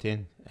the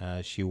mountain,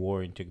 she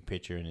wore it and took a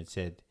picture, and it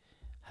said,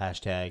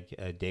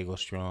 Daigle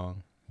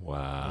Strong.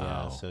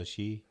 Wow. Yeah, so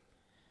she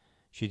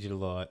did a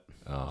lot.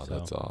 Oh, so.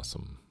 That's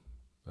awesome.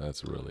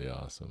 That's really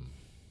awesome.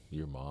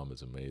 Your mom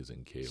is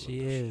amazing, Caleb. She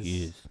is.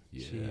 She is.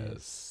 Yes. She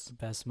is the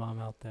best mom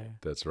out there.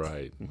 That's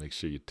right. Make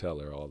sure you tell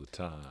her all the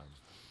time.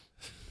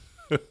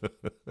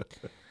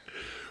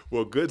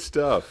 Well, good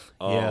stuff.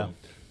 Yeah.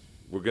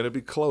 We're going to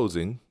be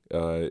closing.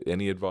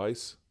 Any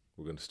advice?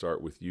 We're going to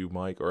start with you,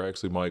 Mike. Or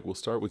actually, Mike, we'll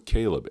start with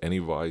Caleb. Any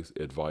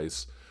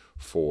advice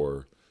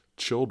for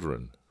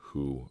children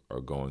who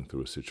are going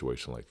through a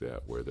situation like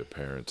that, where their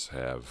parents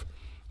have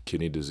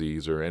kidney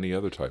disease or any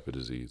other type of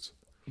disease?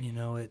 You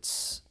know,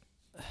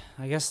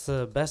 I guess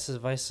the best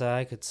advice that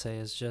I could say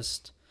is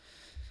just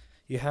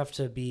you have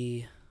to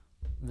be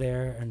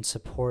there and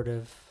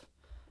supportive,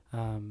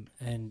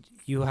 and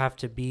you have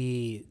to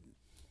be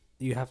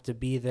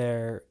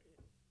there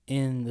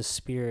in the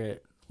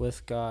spirit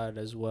with God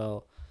as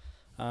well,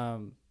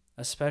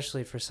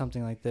 especially for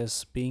something like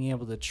this, being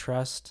able to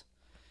trust.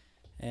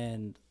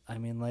 And I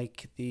mean,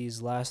 like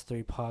these last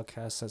 3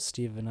 podcasts that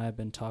Steve and I have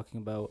been talking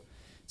about,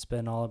 it's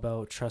been all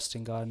about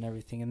trusting God and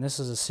everything. And this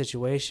is a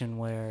situation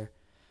where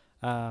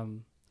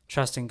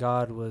trusting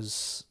God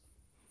was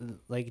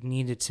like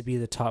needed to be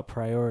the top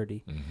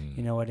priority. Mm-hmm.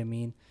 You know what I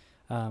mean?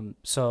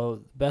 So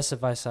the best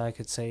advice I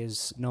could say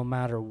is no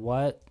matter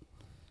what,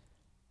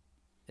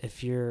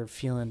 if you're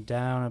feeling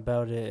down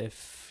about it,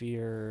 if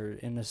you're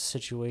in a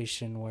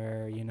situation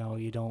where, you know,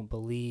 you don't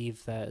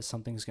believe that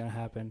something's going to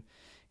happen,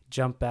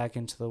 jump back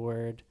into the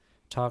Word,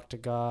 talk to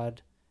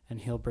God,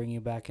 and He'll bring you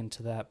back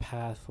into that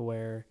path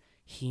where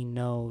He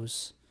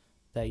knows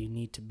that you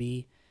need to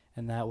be,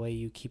 and that way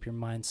you keep your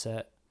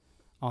mindset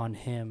on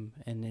Him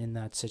and in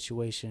that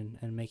situation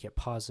and make it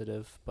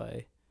positive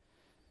by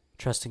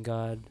trusting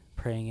God,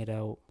 praying it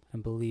out,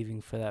 and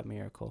believing for that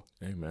miracle.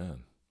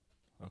 Amen.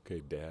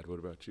 Okay, Dad, what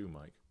about you,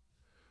 Mike?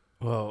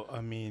 Well, I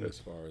mean, As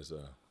far as,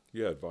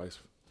 advice,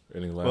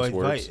 any last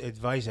words?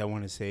 Advice I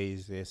want to say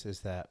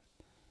is that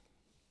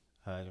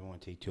I don't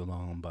want to take too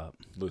long, but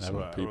Listen,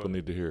 people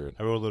need to hear it.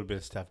 I wrote a little bit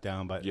of stuff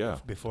down, but Yeah.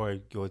 before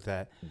I go with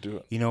that, Do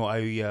it. you know,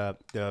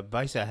 the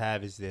advice I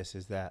have is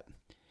that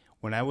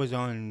when I was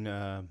on,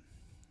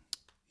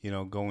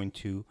 going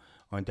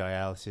on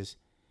dialysis,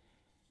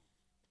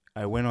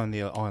 I went on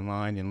the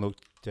online and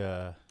looked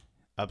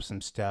up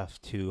some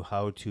stuff to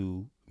how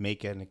to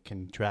make a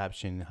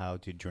contraption, how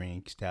to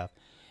drink stuff,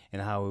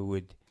 and how it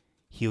would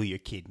heal your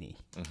kidney.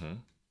 Mm-hmm.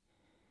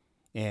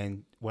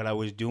 And what I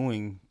was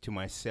doing to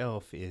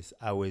myself is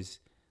I was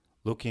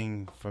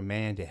looking for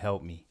man to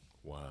help me.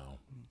 Wow.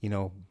 You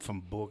know,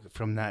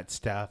 from that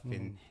stuff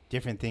and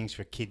different things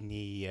for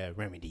kidney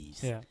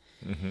remedies. Yeah.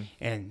 Mm-hmm.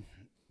 And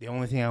the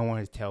only thing I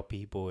want to tell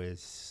people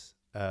is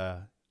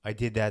I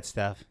did that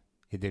stuff.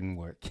 It didn't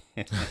work.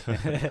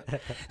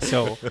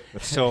 So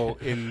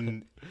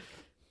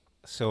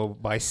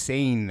by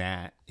saying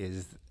that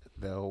is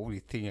the only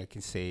thing I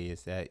can say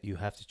is that you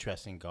have to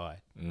trust in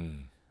God.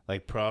 Mm.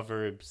 Like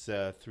Proverbs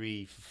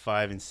 3,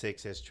 5, and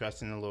 6 says,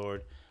 trust in the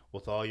Lord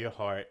with all your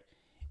heart,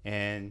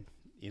 and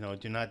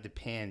do not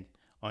depend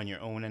on your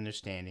own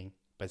understanding,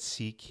 but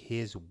seek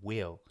His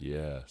will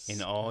Yes.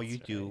 in all you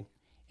That's do, right.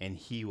 and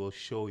He will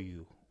show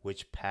you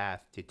which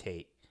path to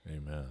take.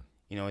 Amen.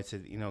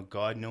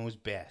 God knows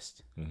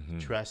best. Mm-hmm.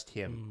 Trust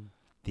Him.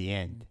 The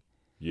end.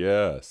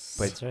 Yes.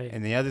 But That's right.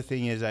 And the other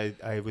thing is,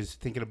 I was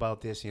thinking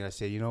about this, and I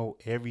said,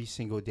 every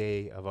single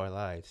day of our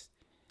lives,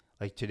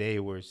 like tonight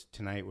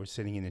we're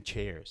sitting in the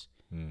chairs.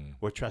 Mm.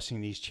 We're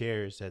trusting these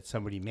chairs that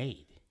somebody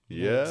made.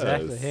 Yes.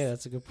 Exactly. Hey,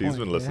 that's a good point. He's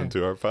been listening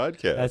to our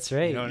podcast. That's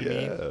right. You know what I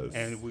mean? Yes.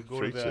 And we go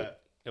Preach to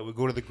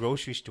the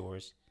grocery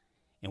stores,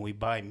 and we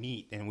buy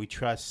meat, and we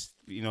trust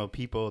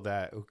people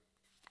that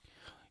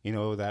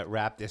that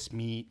wrap this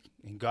meat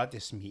and got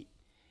this meat,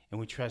 and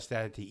we trust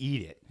that to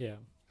eat it. Yeah.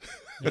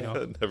 I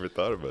never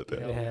thought about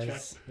that. It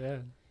has. Yeah.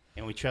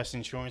 And we trust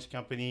insurance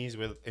companies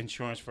with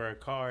insurance for our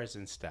cars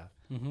and stuff.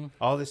 Mm-hmm.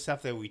 All this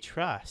stuff that we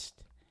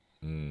trust.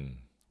 Mm.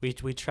 We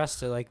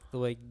trust it like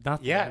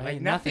nothing. Yeah, right?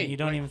 like nothing. nothing. You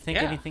don't Like, even think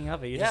yeah. anything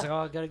of it. You're Yeah. just like,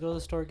 oh, I gotta go to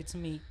the store, get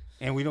some meat.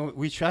 And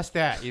we trust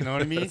that, you know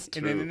what I mean? That's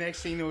And then true. the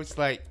next thing it's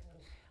like,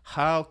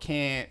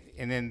 and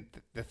then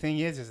the thing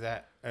is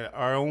that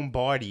our own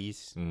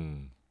bodies,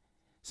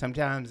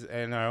 sometimes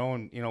in our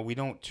own, we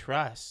don't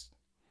trust.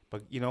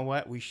 But you know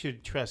what? We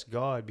should trust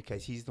God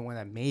because He's the one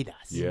that made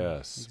us.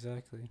 Yes.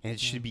 Exactly. And it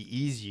should be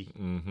easy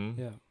Mm-hmm.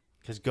 Yeah.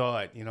 because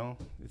God,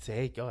 say,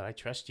 hey, God, I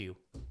trust you.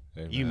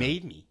 Amen. You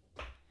made me.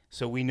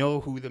 So we know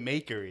who the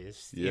maker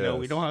is. We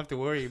Yes. don't have to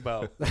worry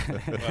about,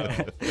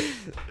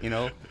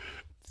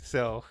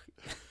 so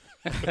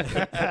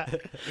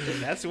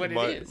that's what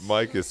it is.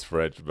 Mike is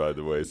French, by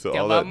the way, so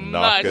Come all that on,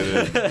 knocking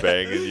Mike. and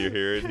banging you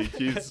hear, and he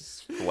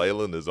keeps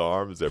flailing his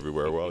arms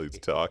everywhere while he's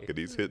talking.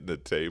 He's hitting the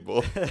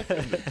table. and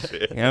the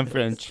chair. Yeah, I'm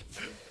French.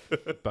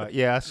 But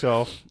yeah,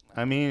 so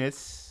I mean,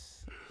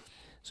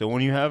 so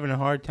when you're having a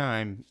hard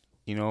time,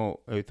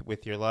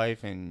 with your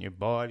life and your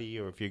body,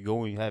 or if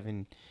you're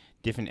having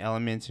different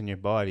elements in your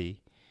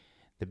body,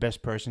 the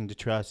best person to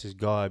trust is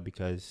God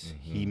because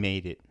He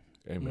made it.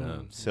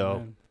 Amen.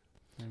 So,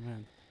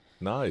 Amen.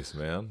 Nice,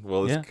 man.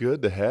 Well, it's Yeah.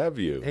 good to have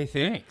you. Hey,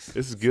 thanks.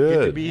 This is It's good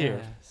to good. be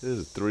here. Yes. This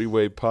is a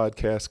three-way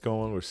podcast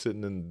going. We're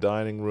sitting in the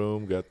dining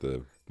room, got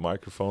the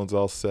microphones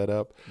all set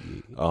up.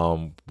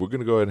 We're going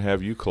to go ahead and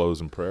have you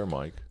close in prayer,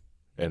 Mike.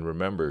 And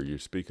remember, you're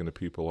speaking to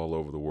people all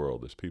over the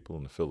world. There's people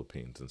in the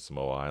Philippines and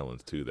Samoa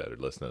Islands, too, that are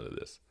listening to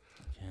this.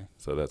 Okay.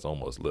 So that's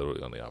almost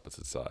literally on the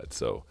opposite side.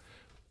 So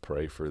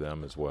pray for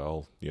them as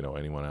well. You know,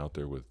 anyone out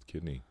there with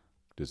kidney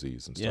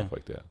disease and stuff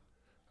like that.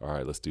 All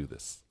right, let's do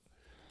this.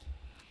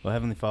 Well,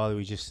 Heavenly Father,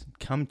 we just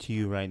come to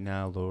you right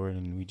now, Lord,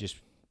 and we just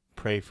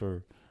pray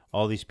for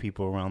all these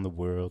people around the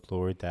world,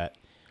 Lord, that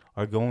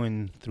are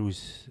going through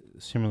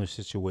similar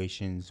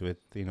situations with,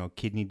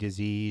 kidney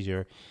disease,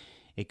 or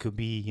it could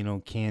be,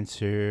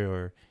 cancer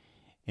or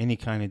any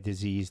kind of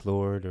disease,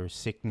 Lord, or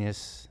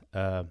sickness.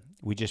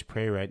 We just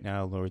pray right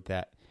now, Lord,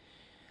 that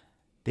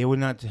they would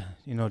not,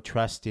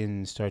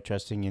 start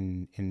trusting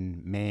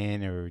in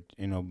man or,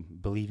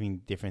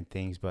 believing different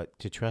things, but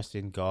to trust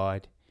in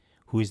God,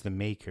 who is the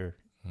maker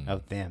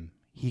of them.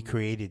 He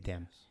created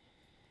them,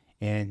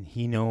 and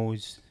he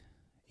knows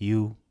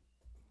you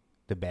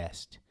the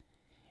best.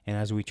 And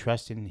as we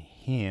trust in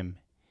him,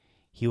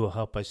 he will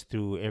help us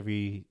through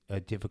every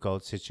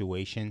difficult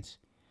situations.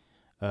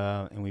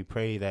 And we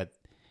pray that,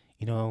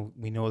 we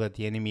know that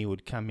the enemy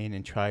would come in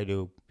and try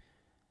to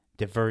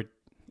divert,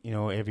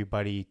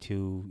 everybody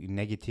to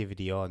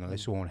negativity. Oh, no,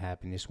 this won't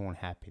happen. This won't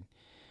happen.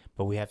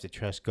 But we have to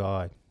trust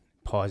God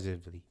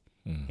positively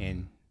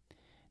and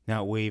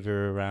not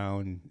waver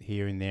around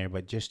here and there,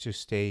 but just to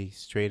stay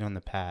straight on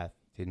the path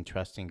and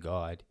trusting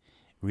God,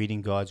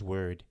 reading God's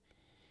word.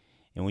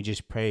 And we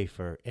just pray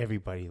for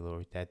everybody,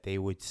 Lord, that they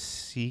would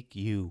seek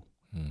you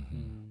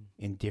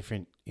in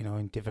different,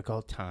 in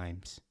difficult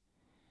times,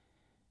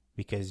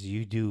 because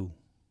you do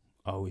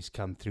always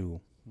come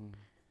through.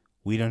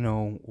 We don't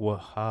know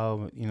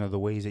how, the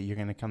ways that you're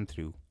going to come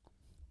through,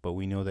 but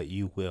we know that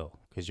you will,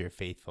 because you're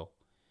faithful.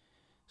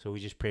 So we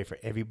just pray for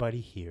everybody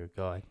here,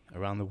 God,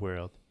 around the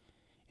world,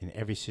 in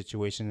every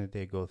situation that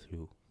they go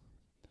through,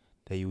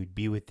 that you would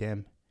be with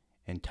them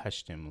and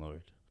touch them,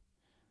 Lord.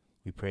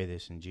 We pray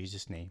this in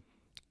Jesus' name.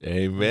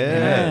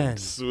 Amen.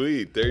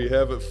 Sweet. There you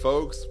have it,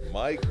 folks.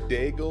 Mike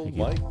Daigle,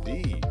 Mike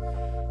D.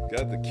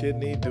 Got the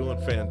kidney, doing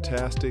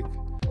fantastic.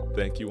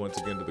 Thank you once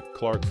again to the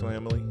Clark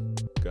family.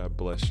 God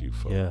bless you,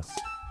 folks.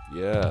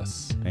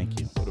 Yes. Thank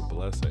you. What a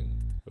blessing.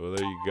 Well,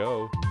 there you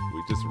go.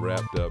 We just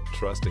wrapped up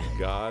trusting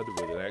God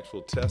with an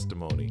actual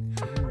testimony.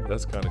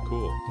 That's kind of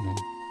cool.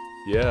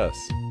 Yes.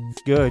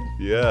 It's good.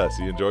 Yes.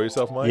 You enjoy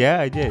yourself, Mike? Yeah,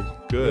 I did.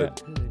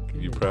 Good. Good.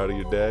 You proud of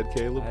your dad,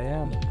 Caleb? I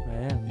am.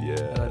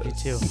 Yeah. I love you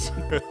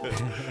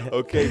too.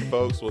 Okay,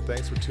 folks. Well,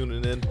 thanks for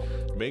tuning in.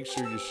 Make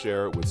sure you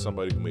share it with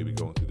somebody who may be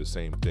going through the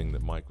same thing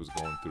that Mike was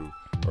going through,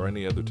 or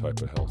any other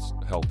type of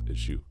health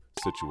issue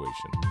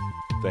situation.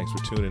 Thanks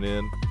for tuning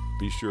in.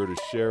 Be sure to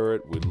share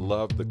it. We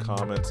love the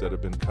comments that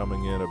have been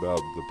coming in about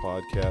the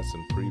podcast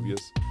and previous.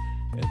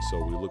 And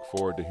so we look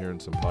forward to hearing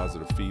some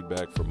positive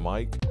feedback from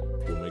Mike.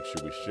 We'll make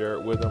sure we share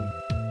it with him.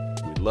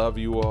 We love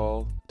you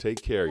all.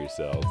 Take care of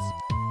yourselves.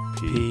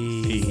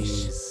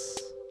 Peace.